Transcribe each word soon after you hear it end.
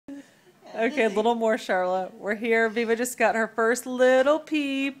Okay, a little more, Sharla. We're here. Viva just got her first little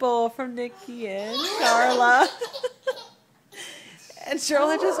people from Nikki and Sharla. And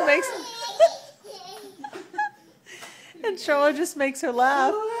Sharla just makes and Sharla just makes her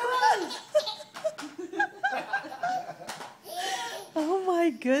laugh. Oh my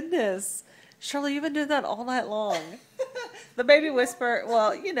goodness. Sharla, you've been doing that all night long. The baby whisper,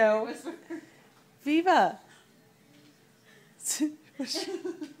 well, you know. Viva.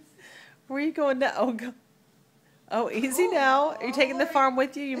 Where are you going now? Oh, go. Oh, easy now. Are you taking the farm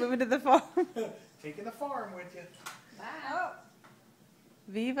with you? You moving to the farm? Taking the farm with you. Bye.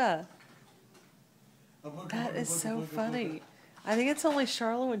 Viva. That is so funny. I think it's only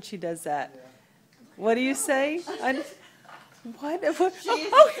Sharla when she does that. Yeah. What do you say? What?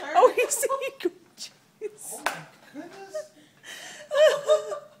 Oh, he's jeez. Oh my goodness.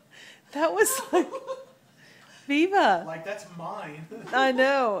 That was like Viva. Like that's mine. I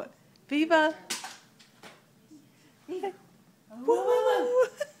know. Viva. Woo, woo, woo.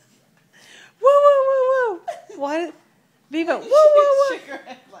 Woo, woo, woo, woo. What? Viva. Woo, woo, woo.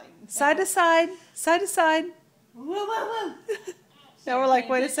 Side to side. Side to side. Woo, woo, woo. Now we're like,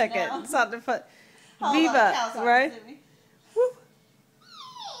 wait a second. It's not the fun. Viva, right? Woo.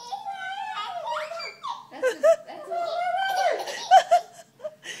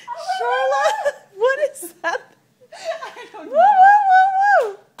 Sharla, what is that? I don't Woo, know. woo,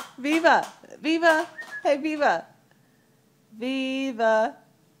 woo, woo. Viva. Viva. Hey, Viva. Viva.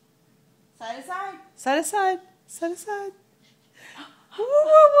 Side to side. Side to side. Side to side. Woo,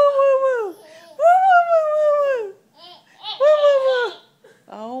 woo, woo, woo, woo. Woo, woo, woo, woo, woo. Woo, woo, woo.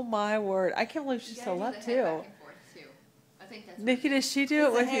 Oh, my word. I can't believe she's still up, too. I think that's Nikki, does she do it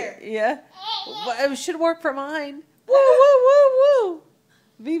It's the with you? hair. Yeah. Well, it should work for mine. Woo, woo, woo, woo.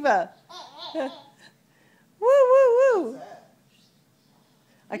 Viva. Woo, woo, woo.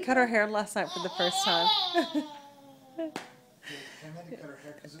 I cut her hair last night for the first time. Cam had to cut her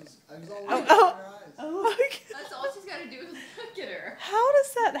hair because it was all Oh, over oh. her eyes. Okay. That's all she's got to do is look at her. How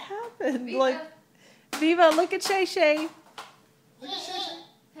does that happen? Viva. Like, Viva, look at Shay Shay. Look at Shay Shay.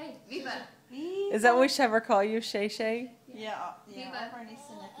 Hey, Viva. Is that what we should ever call you, Shay Shay? Yeah. Viva. I'll burn these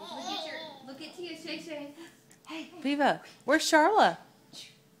to Look at Tia, Shay Shay. Hey, Viva, where's Sharla?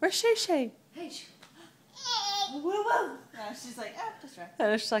 Where's Shay Shay? hey. Woo, woo. No, she's like, oh, just right.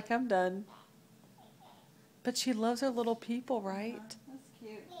 And she's like, I'm done. But she loves her little people, right? That's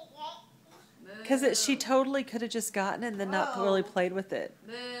cute. Because she totally could have just gotten it and then not really played with it.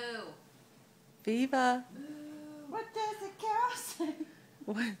 Boo. Viva. What does the cow say?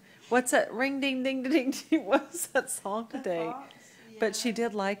 What's that? Ring ding ding ding ding. What was that song today? Fox? But she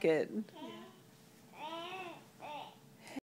did like it.